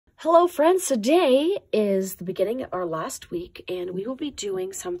Hello friends, today is the beginning of our last week and we will be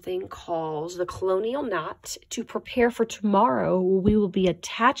doing something called the Colonial Knot. To prepare for tomorrow, we will be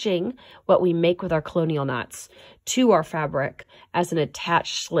attaching what we make with our Colonial Knots to our fabric as an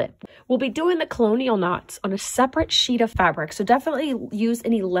attached slip. We'll be doing the Colonial Knots on a separate sheet of fabric, so definitely use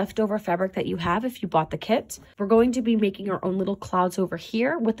any leftover fabric that you have if you bought the kit. We're going to be making our own little clouds over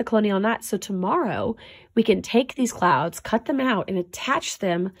here with the Colonial Knot, so tomorrow we can take these clouds, cut them out, and attach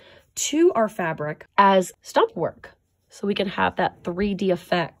them to our fabric as stump work, so we can have that 3D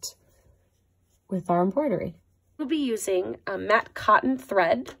effect with our embroidery. We'll be using a matte cotton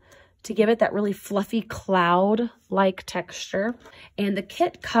thread to give it that really fluffy cloud-like texture. And the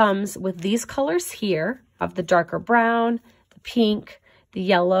kit comes with these colors here of the darker brown, the pink, the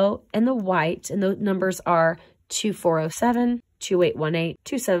yellow, and the white. And the numbers are 2407, 2818,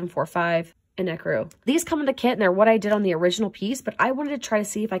 2745, and Ecru. These come in the kit and they're what I did on the original piece, but I wanted to try to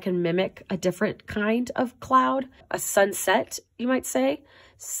see if I can mimic a different kind of cloud, a sunset, you might say.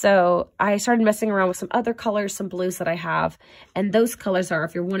 So I started messing around with some other colors, some blues that I have, and those colors are,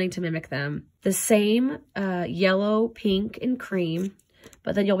 if you're wanting to mimic them, the same yellow, pink, and cream,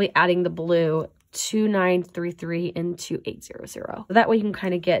 but then you'll be adding the blue 2933 and 2800. That way you can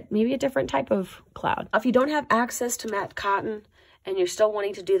kind of get maybe a different type of cloud. If you don't have access to matte cotton and you're still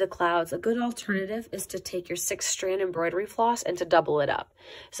wanting to do the clouds, a good alternative is to take your 6-strand embroidery floss and to double it up.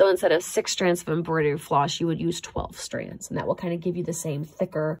 So instead of 6 strands of embroidery floss, you would use 12 strands, and that will kind of give you the same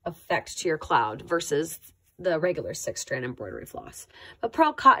thicker effect to your cloud versus the regular 6-strand embroidery floss. But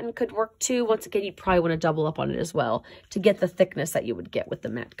pearl cotton could work too. Once again, you'd probably want to double up on it as well to get the thickness that you would get with the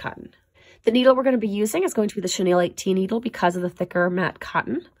matte cotton. The needle we're going to be using is going to be the Chenille 18 needle because of the thicker matte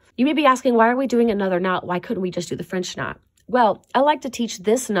cotton. You may be asking, why are we doing another knot? Why couldn't we just do the French knot? Well, I like to teach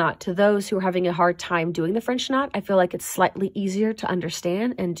this knot to those who are having a hard time doing the French knot. I feel like it's slightly easier to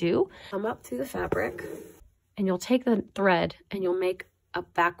understand and do. Come up through the fabric and you'll take the thread and you'll make a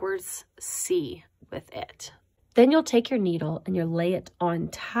backwards C with it. Then you'll take your needle and you'll lay it on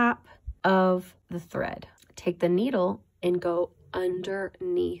top of the thread. Take the needle and go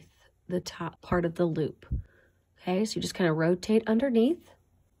underneath the top part of the loop. Okay, so you just kind of rotate underneath.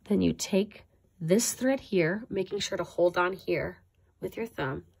 Then you take this thread here, making sure to hold on here with your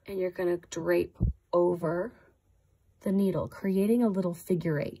thumb, and you're going to drape over the needle, creating a little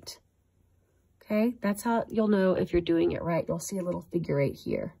figure 8. Okay, that's how you'll know if you're doing it right. You'll see a little figure 8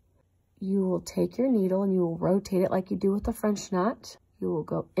 here. You will take your needle and you will rotate it like you do with the French knot. You will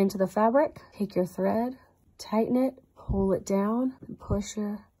go into the fabric, take your thread, tighten it, pull it down, and push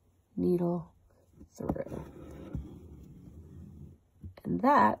your needle through. And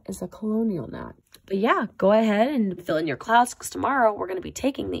that is a Colonial Knot. But yeah, go ahead and fill in your clouds, because tomorrow we're going to be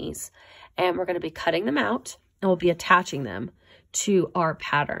taking these and we're going to be cutting them out and we'll be attaching them to our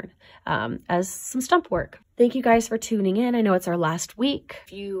pattern as some stump work. Thank you guys for tuning in. I know it's our last week.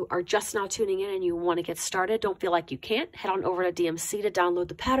 If you are just now tuning in and you want to get started, don't feel like you can't. Head on over to DMC to download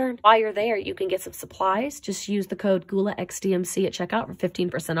the pattern. While you're there, you can get some supplies. Just use the code GULAXDMC at checkout for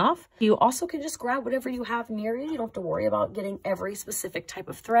 15% off. You also can just grab whatever you have near you. You don't have to worry about getting every specific type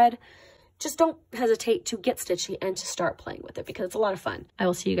of thread. Just don't hesitate to get stitchy and to start playing with it, because it's a lot of fun. I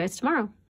will see you guys tomorrow.